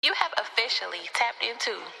You have officially tapped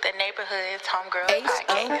into the Neighborhood's Homegirl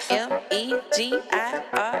Podcast.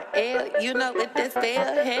 HOMEGIRL. You know what this spell?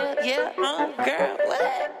 Hell yeah, homegirl.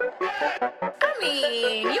 What? I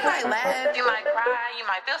mean, you might laugh, you might cry, you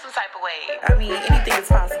might feel some type of way. I mean, anything is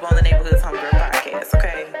possible on the Neighborhood's Homegirl Podcast,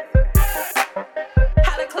 okay?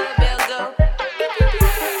 How the club bells go?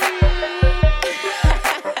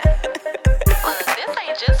 Look, this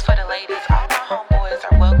ain't just for the ladies. All my homeboys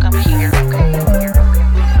are welcome here, okay?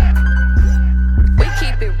 We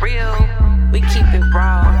keep it real, we keep it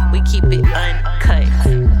raw, we keep it uncut.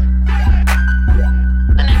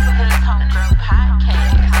 The Neighborhood's Homegirl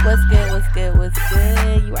Podcast. What's good, what's good, what's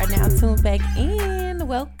good? You are now tuned back in.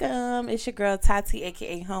 Welcome. It's your girl Tati,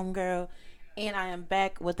 aka Homegirl. And I am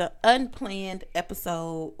back with an unplanned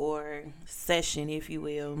episode or session, if you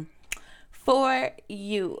will, for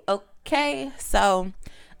you. Okay, so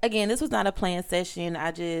again, this was not a planned session.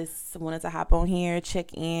 I just wanted to hop on here,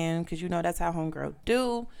 check in, because you know that's how Homegirl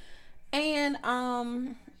do. And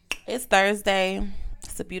it's Thursday.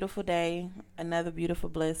 It's a beautiful day, another beautiful,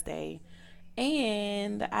 blessed day.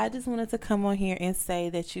 And I just wanted to come on here and say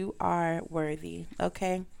that you are worthy,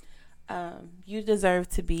 okay? You deserve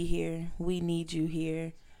to be here. We need you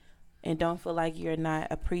here. And don't feel like you're not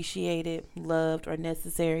appreciated, loved, or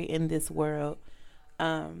necessary in this world.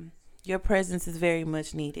 Your presence is very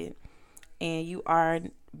much needed. And you are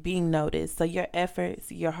being noticed. So your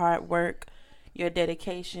efforts, your hard work, your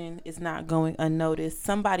dedication is not going unnoticed.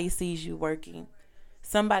 Somebody sees you working.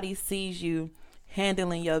 Somebody sees you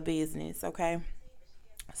handling your business, okay?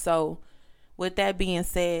 So with that being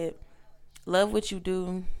said, love what you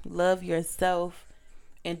do, love yourself,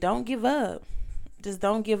 and don't give up. Just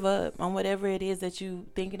don't give up on whatever it is that you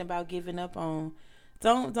thinking about giving up on.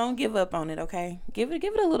 Don't give up on it, okay? Give it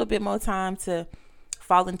a little bit more time to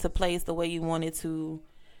fall into place the way you want it to.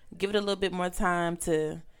 Give it a little bit more time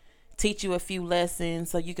to teach you a few lessons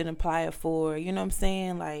so you can apply it for, you know what I'm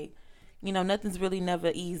saying? Like, you know, nothing's really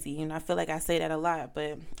never easy. And I feel like I say that a lot,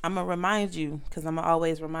 but I'm going to remind you, because I'm going to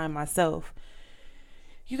always remind myself,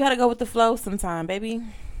 you got to go with the flow sometime, baby.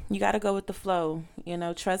 You got to go with the flow. You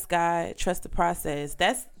know, trust God, trust the process.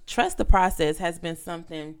 Trust the process has been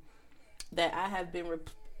something that I have been,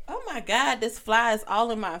 oh my God, this fly is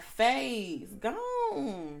all in my face.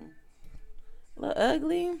 Gone. A little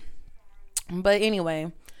ugly. But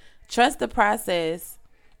anyway, trust the process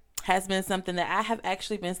has been something that I have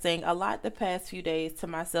actually been saying a lot the past few days to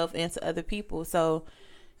myself and to other people. So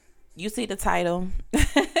you see the title.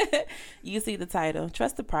 You see the title.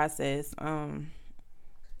 Trust the process.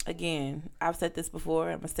 Again, I've said this before.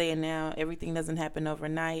 I'm going to say it now. Everything doesn't happen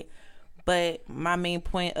overnight. But my main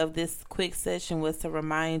point of this quick session was to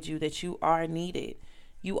remind you that you are needed.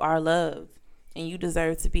 You are loved. And you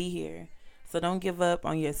deserve to be here. So don't give up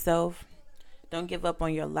on yourself. Don't give up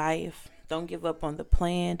on your life. Don't give up on the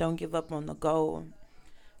plan. Don't give up on the goal.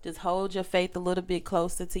 Just hold your faith a little bit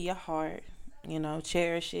closer to your heart. You know,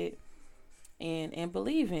 cherish it and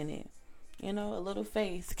believe in it. You know, a little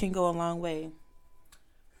faith can go a long way.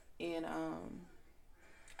 And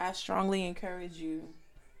I strongly encourage you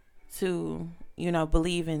to, you know,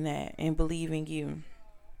 believe in that and believe in you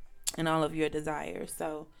and all of your desires.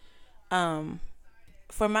 So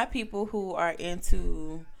for my people who are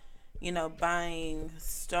into, you know, buying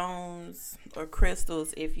stones or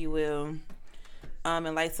crystals, if you will,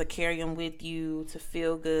 and like to carry them with you to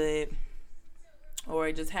feel good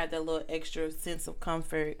or just have that little extra sense of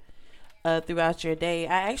comfort throughout your day,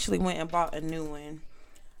 I actually went and bought a new one.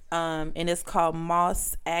 And it's called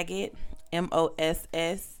Moss Agate,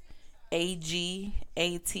 MOSSAGATE.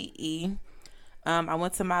 I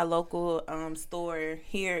went to my local store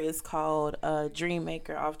here. It's called Dream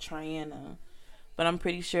Maker off Triana. But I'm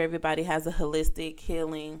pretty sure everybody has a holistic,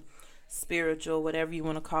 healing, spiritual, whatever you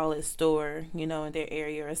want to call it, store, you know, in their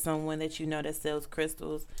area, or someone that you know that sells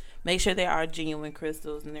crystals. Make sure they are genuine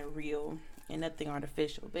crystals and they're real and nothing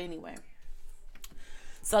artificial. But anyway.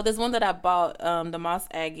 So this one that I bought, the Moss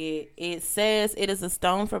Agate, it says it is a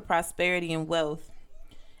stone for prosperity and wealth.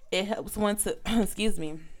 It helps one to,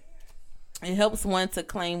 it helps one to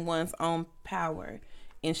claim one's own power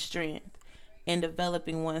and strength in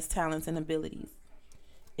developing one's talents and abilities.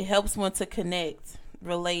 It helps one to connect,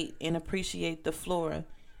 relate, and appreciate the flora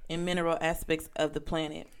and mineral aspects of the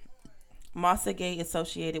planet. Moss Agate is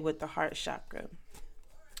associated with the heart chakra.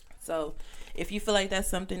 So if you feel like that's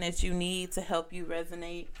something that you need to help you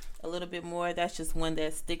resonate a little bit more, that's just one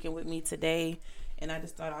that's sticking with me today. And I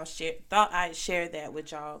just thought I'd share that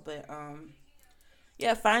with y'all. But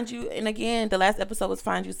yeah, find you, and again, the last episode was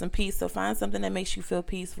find you some peace. So find something that makes you feel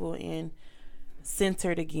peaceful and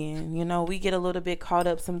centered again. You know, we get a little bit caught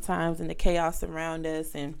up sometimes in the chaos around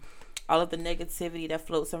us and all of the negativity that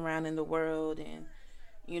floats around in the world. And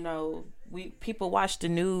you know, we people watch the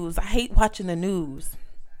news. I hate watching the news.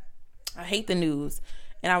 I hate the news.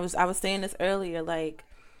 And I was saying this earlier, like,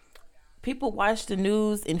 people watch the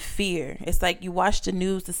news in fear. It's like you watch the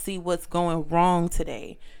news to see what's going wrong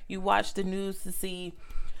today. You watch the news to see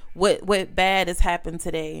what bad has happened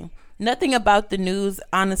today. Nothing about the news,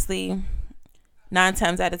 honestly, 9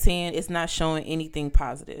 times out of 10, it's not showing anything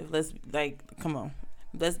positive. Come on,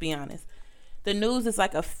 let's be honest. The news is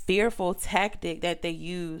like a fearful tactic that they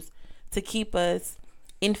use to keep us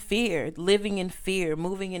in fear, living in fear,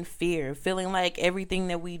 moving in fear, feeling like everything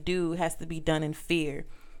that we do has to be done in fear.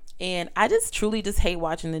 And I just truly just hate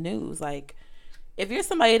watching the news. Like, if you're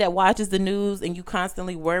somebody that watches the news and you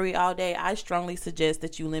constantly worry all day, I strongly suggest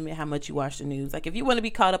that you limit how much you watch the news. Like, if you want to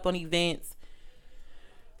be caught up on events,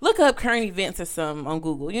 look up current events or something on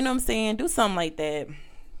Google. You know what I'm saying? Do something like that.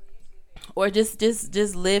 Or just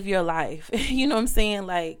live your life. You know what I'm saying?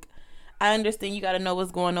 Like, I understand you got to know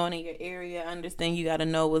what's going on in your area. I understand you got to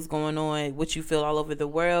know what's going on, what you feel all over the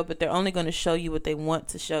world, but they're only going to show you what they want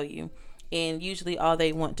to show you. And usually all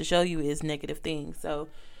they want to show you is negative things. So,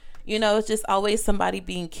 you know, it's just always somebody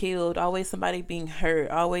being killed, always somebody being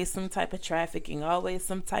hurt, always some type of trafficking, always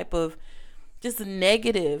some type of just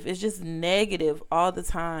negative. It's just negative all the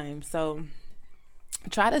time. So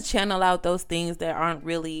try to channel out those things that aren't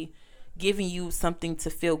really giving you something to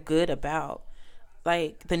feel good about.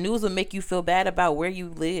 Like, the news will make you feel bad about where you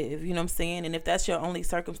live, you know what I'm saying? And if that's your only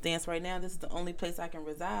circumstance right now, this is the only place I can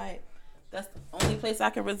reside. That's the only place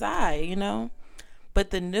I can reside, you know?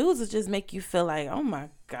 But the news will just make you feel like, oh my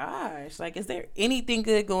gosh, like, is there anything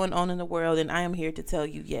good going on in the world? And I am here to tell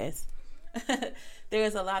you, yes.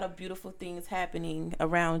 There's a lot of beautiful things happening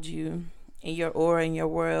around you, in your aura, in your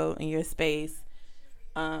world, in your space.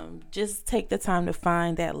 Just take the time to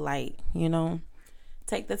find that light, you know?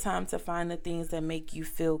 Take the time to find the things that make you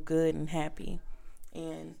feel good and happy,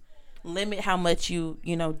 and limit how much you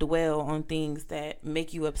dwell on things that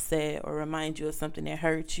make you upset or remind you of something that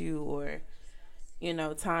hurt you, or, you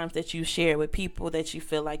know, times that you share with people that you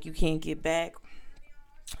feel like you can't get back.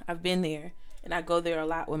 I've been there, and I go there a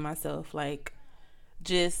lot with myself, like,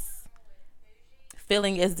 just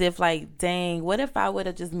feeling as if, like, dang, what if I would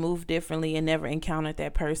have just moved differently and never encountered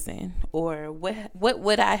that person? Or what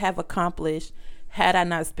would I have accomplished had I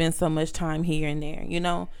not spent so much time here and there? You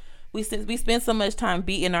know, we spend so much time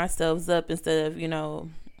beating ourselves up instead of, you know,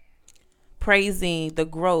 praising the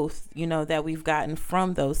growth, you know, that we've gotten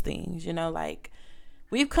from those things. You know, like,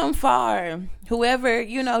 we've come far. Whoever,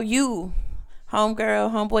 you know, you,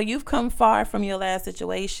 homegirl, homeboy, you've come far from your last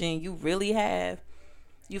situation. You really have.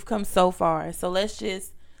 You've come so far. So let's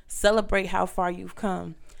just celebrate how far you've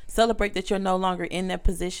come. Celebrate that you're no longer in that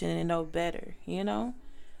position and know better, you know?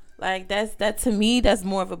 Like, that to me, that's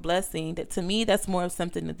more of a blessing. That to me, that's more of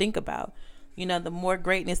something to think about. You know, the more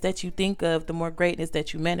greatness that you think of, the more greatness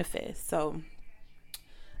that you manifest. So,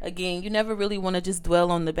 again, you never really want to just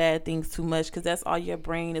dwell on the bad things too much, because that's all your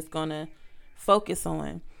brain is going to focus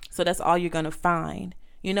on. So that's all you're going to find.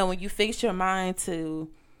 You know, when you fix your mind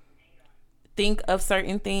to think of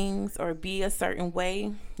certain things or be a certain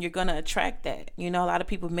way, you're going to attract that. You know, a lot of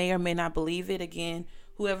people may or may not believe it. Again,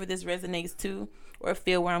 whoever this resonates to or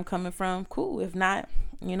feel where I'm coming from, cool. If not,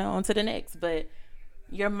 you know, on to the next. But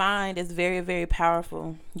your mind is very, very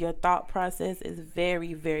powerful. Your thought process is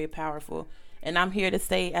very, very powerful. And I'm here to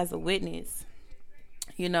say, as a witness,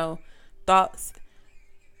 you know, thoughts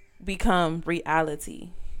become reality.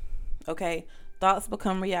 Okay? Thoughts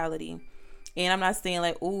become reality. And I'm not saying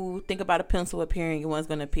like, ooh, think about a pencil appearing and one's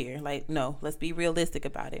going to appear. Like, no, let's be realistic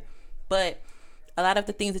about it. But a lot of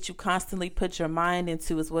the things that you constantly put your mind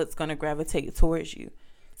into is what's going to gravitate towards you.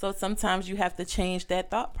 So sometimes you have to change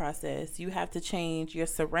that thought process. You have to change your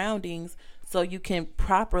surroundings so you can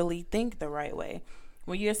properly think the right way.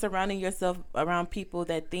 When you're surrounding yourself around people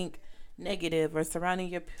that think negative, or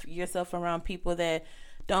surrounding yourself around people that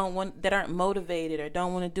aren't motivated or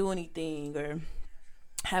don't want to do anything, or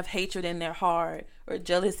have hatred in their heart, or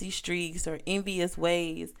jealousy streaks, or envious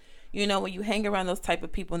ways, you know, when you hang around those type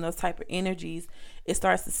of people and those type of energies, it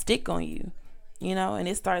starts to stick on you, you know, and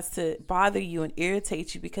it starts to bother you and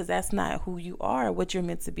irritate you, because that's not who you are, what you're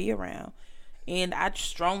meant to be around. And I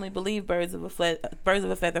strongly believe birds of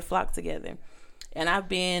a feather flock together. And I've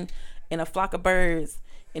been in a flock of birds,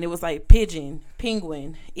 and it was like pigeon,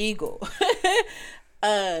 penguin, eagle,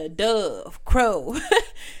 dove, crow,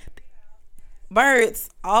 birds,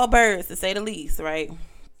 all birds to say the least, right?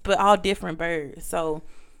 But all different birds. So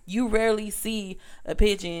you rarely see a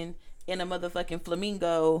pigeon and a motherfucking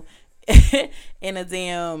flamingo and a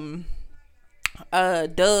damn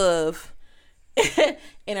dove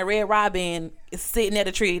and a red robin sitting at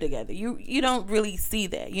a tree together. You don't really see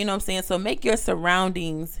that. You know what I'm saying? So make your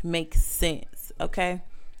surroundings make sense. Okay.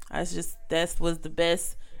 That was the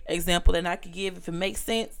best example that I could give. If it makes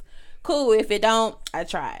sense, cool. If it don't, I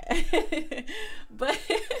try. but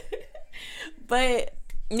but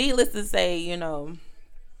needless to say,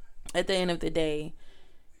 at the end of the day,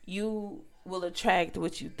 you will attract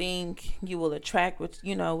what you think. You will attract what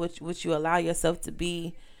you allow yourself to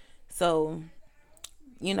be. So,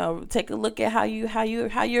 take a look at how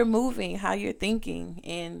you're moving, how you're thinking,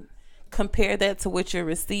 and compare that to what you're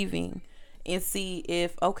receiving, and see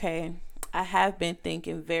if, okay, I have been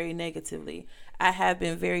thinking very negatively. I have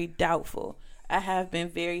been very doubtful. I have been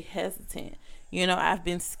very hesitant. I've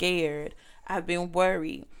been scared. I've been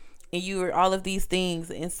worried. And you are all of these things.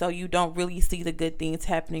 And so you don't really see the good things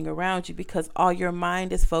happening around you, because all your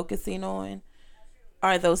mind is focusing on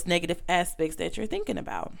are those negative aspects that you're thinking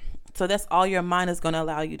about. So that's all your mind is going to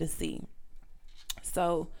allow you to see.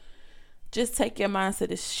 So just take your mindset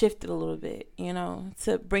to shift it a little bit,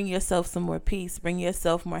 to bring yourself some more peace, bring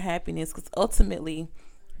yourself more happiness, because ultimately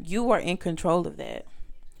you are in control of that.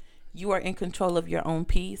 You are in control of your own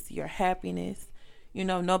peace, your happiness.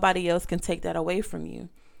 Nobody else can take that away from you.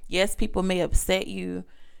 Yes, people may upset you.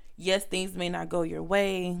 Yes, things may not go your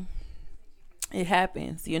way. It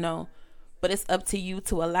happens, but it's up to you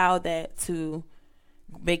to allow that to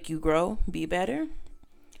make you grow, be better,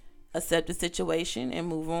 accept the situation and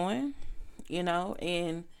move on,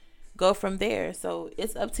 and go from there. So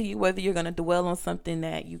it's up to you whether you're going to dwell on something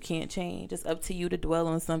that you can't change. It's up to you to dwell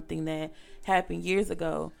on something that happened years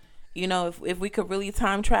ago. If we could really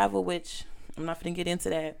time travel, which I'm not going to get into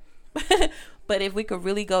that, but if we could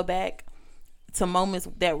really go back to moments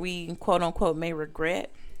that we quote unquote may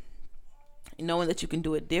regret, knowing that you can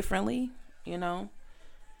do it differently,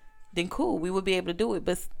 then cool, we would be able to do it.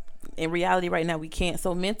 But in reality right now we can't.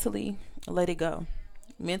 So mentally, let it go.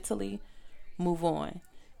 Mentally move on.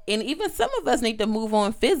 And even some of us need to move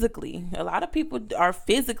on physically. A lot of people are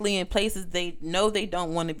physically in places they know they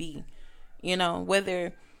don't want to be,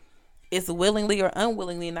 whether it's willingly or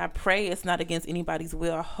unwillingly. And I pray it's not against anybody's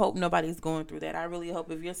will. I hope nobody's going through that. I really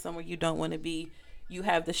hope if you're somewhere you don't want to be, you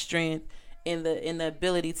have the strength and the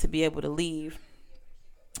ability to be able to leave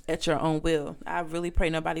at your own will. I really pray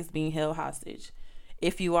nobody's being held hostage.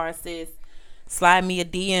 If you are, sis, slide me a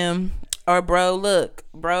DM, or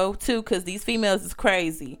bro too, because these females is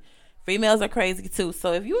crazy. Females are crazy too.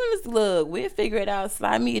 So if you want to look, we'll figure it out.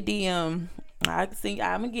 Slide me a DM. I'm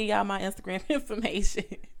gonna give y'all my Instagram information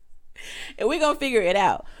and we're gonna figure it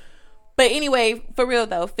out. But anyway, for real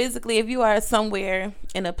though, physically, if you are somewhere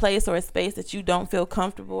in a place or a space that you don't feel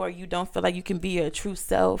comfortable, or you don't feel like you can be your true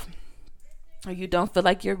self, or you don't feel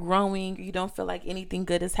like you're growing, or you don't feel like anything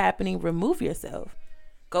good is happening, remove yourself.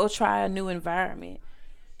 Go try a new environment.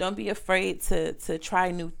 Don't be afraid to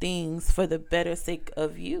try new things for the better sake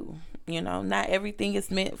of you. Not everything is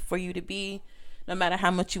meant for you to be, no matter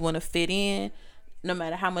how much you want to fit in, no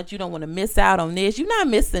matter how much you don't want to miss out on this. You're not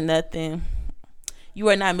missing nothing. You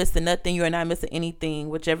are not missing nothing. You are not missing anything,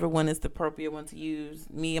 whichever one is the appropriate one to use.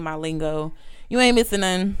 Me and my lingo. You ain't missing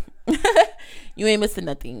nothing. You ain't missing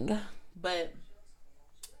nothing. But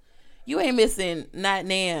you ain't missing not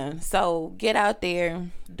now. So get out there,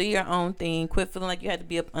 do your own thing. Quit feeling like you have to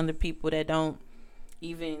be up under people that ain't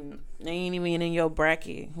even in your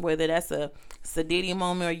bracket. Whether that's a Sadiddy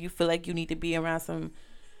moment, or you feel like you need to be around some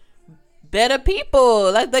better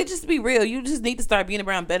people. Like, they just be real. You just need to start being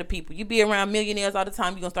around better people. You be around millionaires all the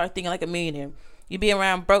time, you're gonna start thinking like a millionaire. You be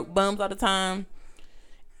around broke bums all the time,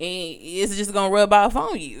 and it's just gonna rub off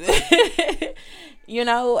on you.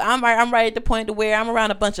 I'm right at the point to where I'm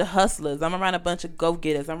around a bunch of hustlers. I'm around a bunch of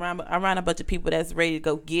go-getters. I'm around a bunch of people that's ready to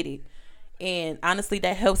go get it. And honestly,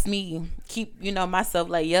 that helps me keep, myself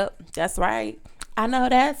like, yep, that's right. I know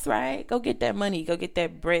that's right. Go get that money. Go get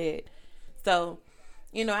that bread. So,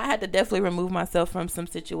 I had to definitely remove myself from some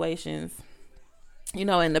situations,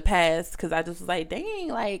 in the past, because I just was like, dang,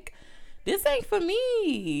 like, this ain't for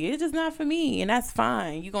me. It's just not for me. And that's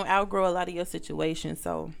fine. You're going to outgrow a lot of your situations.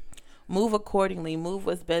 So move accordingly. Move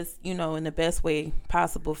what's best, in the best way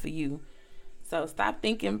possible for you. So stop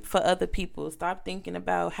thinking for other people. Stop thinking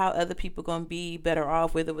about how other people going to be better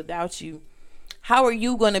off with or without you. How are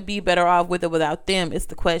you going to be better off with or without them? It's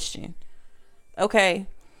the question. Okay.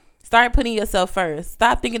 Start putting yourself first.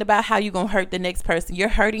 Stop thinking about how you're going to hurt the next person. You're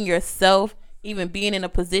hurting yourself even being in a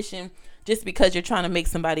position just because you're trying to make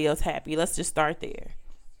somebody else happy. Let's just start there.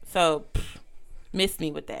 So, miss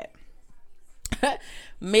me with that.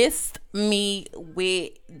 Missed me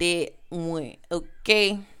with that one.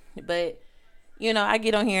 Okay. But, I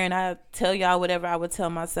get on here and I tell y'all whatever I would tell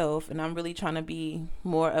myself. And I'm really trying to be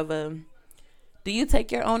more of a, do you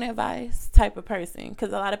take your own advice type of person?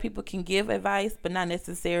 Because a lot of people can give advice, but not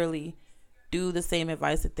necessarily do the same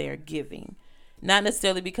advice that they're giving. Not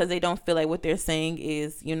necessarily because they don't feel like what they're saying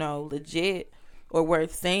is, legit or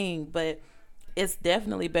worth saying, but it's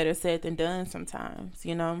definitely better said than done sometimes,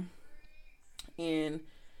 And,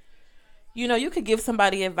 you could give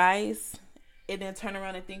somebody advice and then turn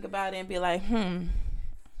around and think about it and be like,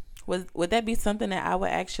 would that be something that I would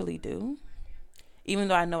actually do? Even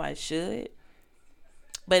though I know I should.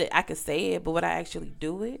 But I could say it, but would I actually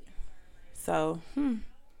do it? So,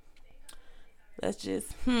 let's just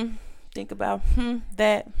think about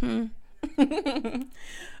that.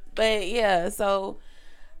 But yeah, so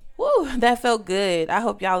that felt good. I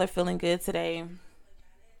hope y'all are feeling good today.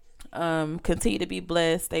 Continue to be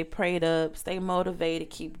blessed, stay prayed up, stay motivated,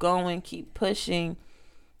 keep going, keep pushing.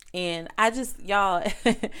 And I just, y'all,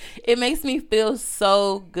 it makes me feel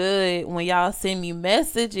so good when y'all send me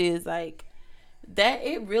messages like that.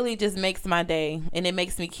 It really just makes my day, and it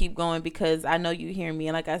makes me keep going because I know you hear me.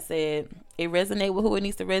 And like I said, it resonates with who it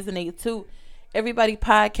needs to resonate to. Everybody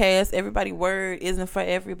podcast, everybody word isn't for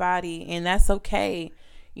everybody, and that's okay.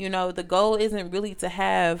 The goal isn't really to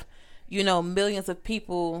have, millions of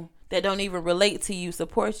people that don't even relate to you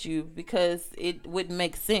support you, because it wouldn't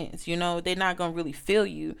make sense. They're not going to really feel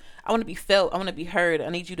you. I want to be felt. I want to be heard. I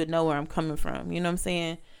need you to know where I'm coming from. You know what I'm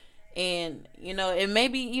saying? And, and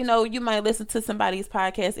maybe, you might listen to somebody's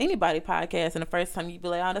podcast, anybody's podcast, and the first time you be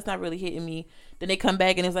like, oh, that's not really hitting me. Then they come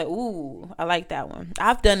back and it's like, ooh, I like that one.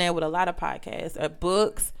 I've done that with a lot of podcasts,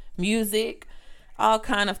 books, music, all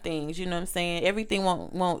kind of things. You know what I'm saying? Everything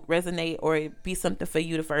won't resonate or be something for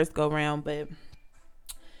you to first go around. But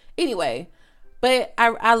anyway, but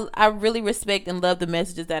I really respect and love the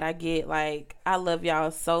messages that I get. Like, I love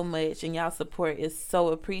y'all so much, and y'all support is so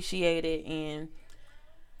appreciated. And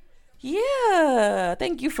yeah,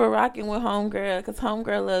 thank you for rocking with Homegirl, because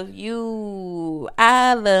Homegirl love you.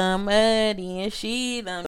 I love money and she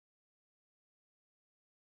love me.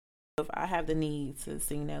 I have the need to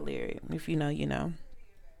sing that lyric. If you know, you know.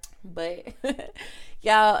 But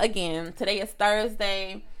y'all, again, today is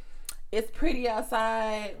Thursday. It's pretty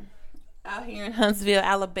outside out here in Huntsville,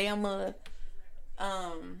 Alabama.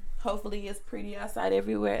 Hopefully it's pretty outside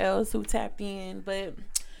everywhere else who tapped in. But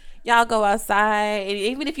y'all go outside. And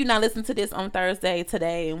even if you're not listening to this on Thursday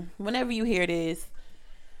today, whenever you hear this,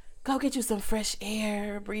 go get you some fresh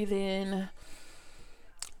air. Breathe in.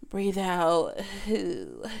 Breathe out.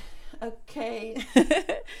 Okay.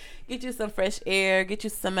 Get you some fresh air. Get you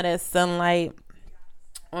some of that sunlight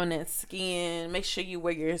on that skin. Make sure you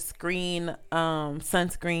wear your sunscreen.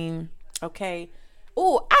 Okay.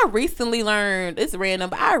 Oh, I recently learned, it's random,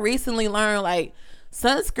 but I recently learned like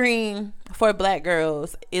sunscreen for black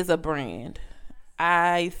girls is a brand.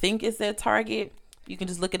 I think it's at Target. You can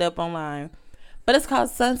just look it up online. But it's called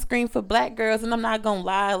Sunscreen for Black Girls. And I'm not gonna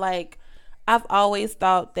lie, like, I've always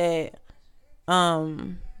thought that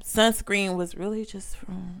sunscreen was really just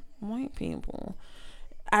from white people.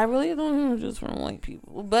 I really don't know, just from white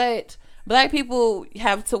people. But black people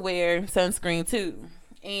have to wear sunscreen too.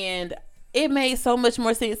 And it made so much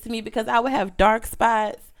more sense to me, because I would have dark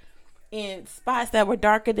spots and spots that were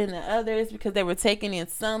darker than the others because they were taking in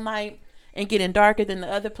sunlight and getting darker than the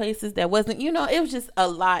other places that wasn't. You know, it was just a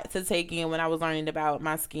lot to take in when I was learning about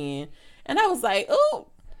my skin. And I was like, ooh.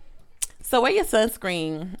 So wear your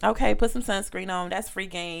sunscreen. Okay, put some sunscreen on. That's free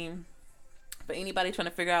game for anybody trying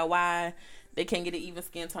to figure out why they can't get an even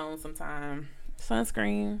skin tone sometime.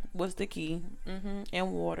 Sunscreen was the key.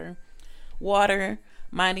 And water. Water,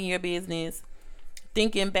 minding your business,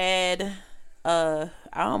 thinking bad. I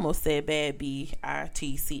almost said bad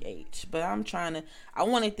BITCH, but I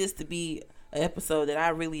wanted this to be an episode that I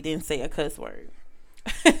really didn't say a cuss word.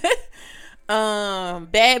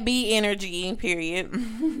 Bad B energy,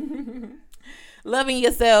 period. Loving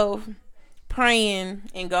yourself, praying,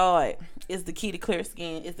 and God is the key to clear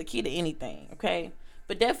skin, is the key to anything, okay?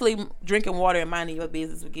 But definitely drinking water and minding your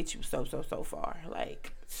business will get you so far.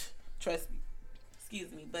 Like, trust me.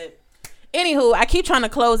 Excuse me. But anywho, I keep trying to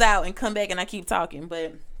close out and come back and I keep talking.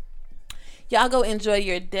 But y'all go enjoy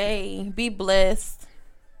your day. Be blessed.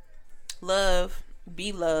 Love.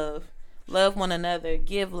 Be love. Love one another.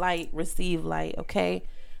 Give light. Receive light. Okay?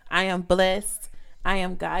 I am blessed. I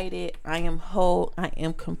am guided. I am whole. I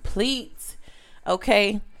am complete.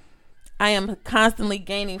 Okay? I am constantly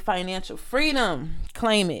gaining financial freedom.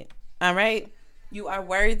 Claim it. All right? You are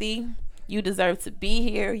worthy. You deserve to be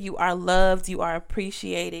here. You are loved. You are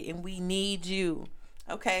appreciated. And we need you.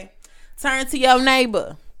 Okay? Turn to your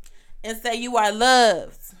neighbor and say you are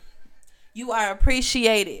loved. You are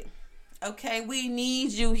appreciated. Okay, we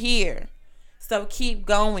need you here. So keep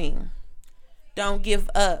going. Don't give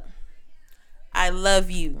up. I love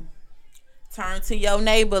you. Turn to your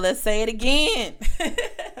neighbor. Let's say it again.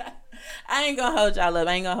 I ain't gonna hold y'all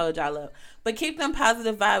up. But keep them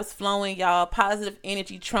positive vibes flowing, y'all. Positive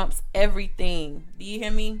energy trumps everything. Do you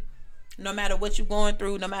hear me? No matter what you're going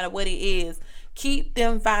through, no matter what it is, keep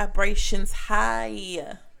them vibrations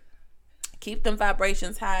high. Keep them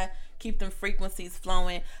vibrations high. Keep them frequencies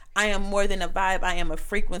flowing. I am more than a vibe. I am a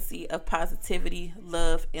frequency of positivity,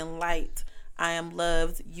 love, and light. I am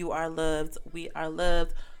loved. You are loved. We are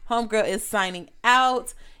loved. Homegirl is signing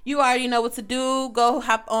out. You already know what to do. Go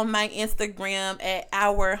hop on my Instagram at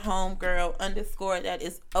our homegirl _ That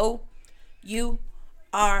is OURHOMEGIRL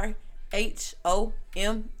 _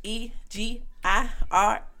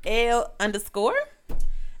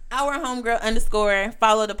 Our homegirl _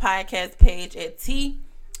 Follow the podcast page at TNH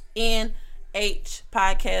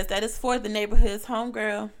Podcast. That is for the neighborhood's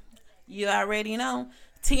homegirl. You already know.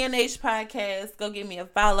 TNH Podcast. Go give me a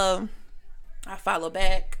follow. I follow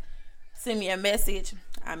back. Send me a message.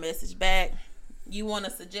 I message back. You want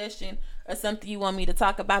a suggestion or something you want me to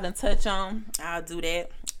talk about and touch on? I'll do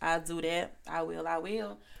that. I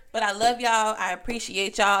will. But I love y'all. I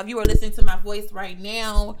appreciate y'all. If you are listening to my voice right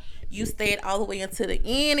now, you stayed all the way until the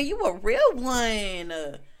end, and you a real one.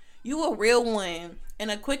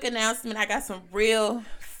 And a quick announcement, I got some real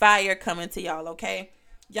fire coming to y'all, okay?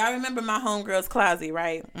 Y'all remember my homegirl's closet,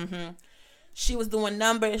 right? She was doing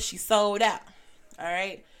numbers. She sold out. All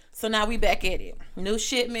right? So now we back at it. New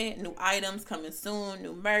shipment, new items coming soon,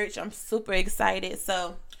 new merch. I'm super excited.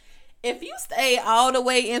 So if you stay all the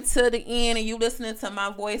way into the end and you listening to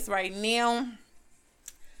my voice right now,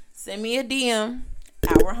 send me a DM,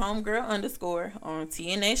 our homegirl _ on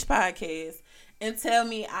TNH Podcast, and tell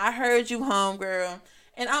me I heard you, homegirl.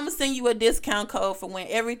 And I'm going to send you a discount code for when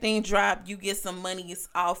everything drop, you get some monies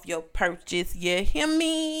off your purchase. You hear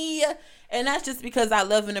me? And that's just because I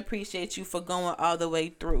love and appreciate you for going all the way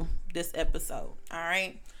through this episode. All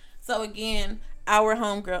right. So again, our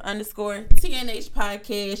homegirl _ TNH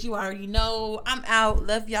Podcast. You already know. I'm out.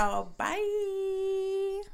 Love y'all. Bye.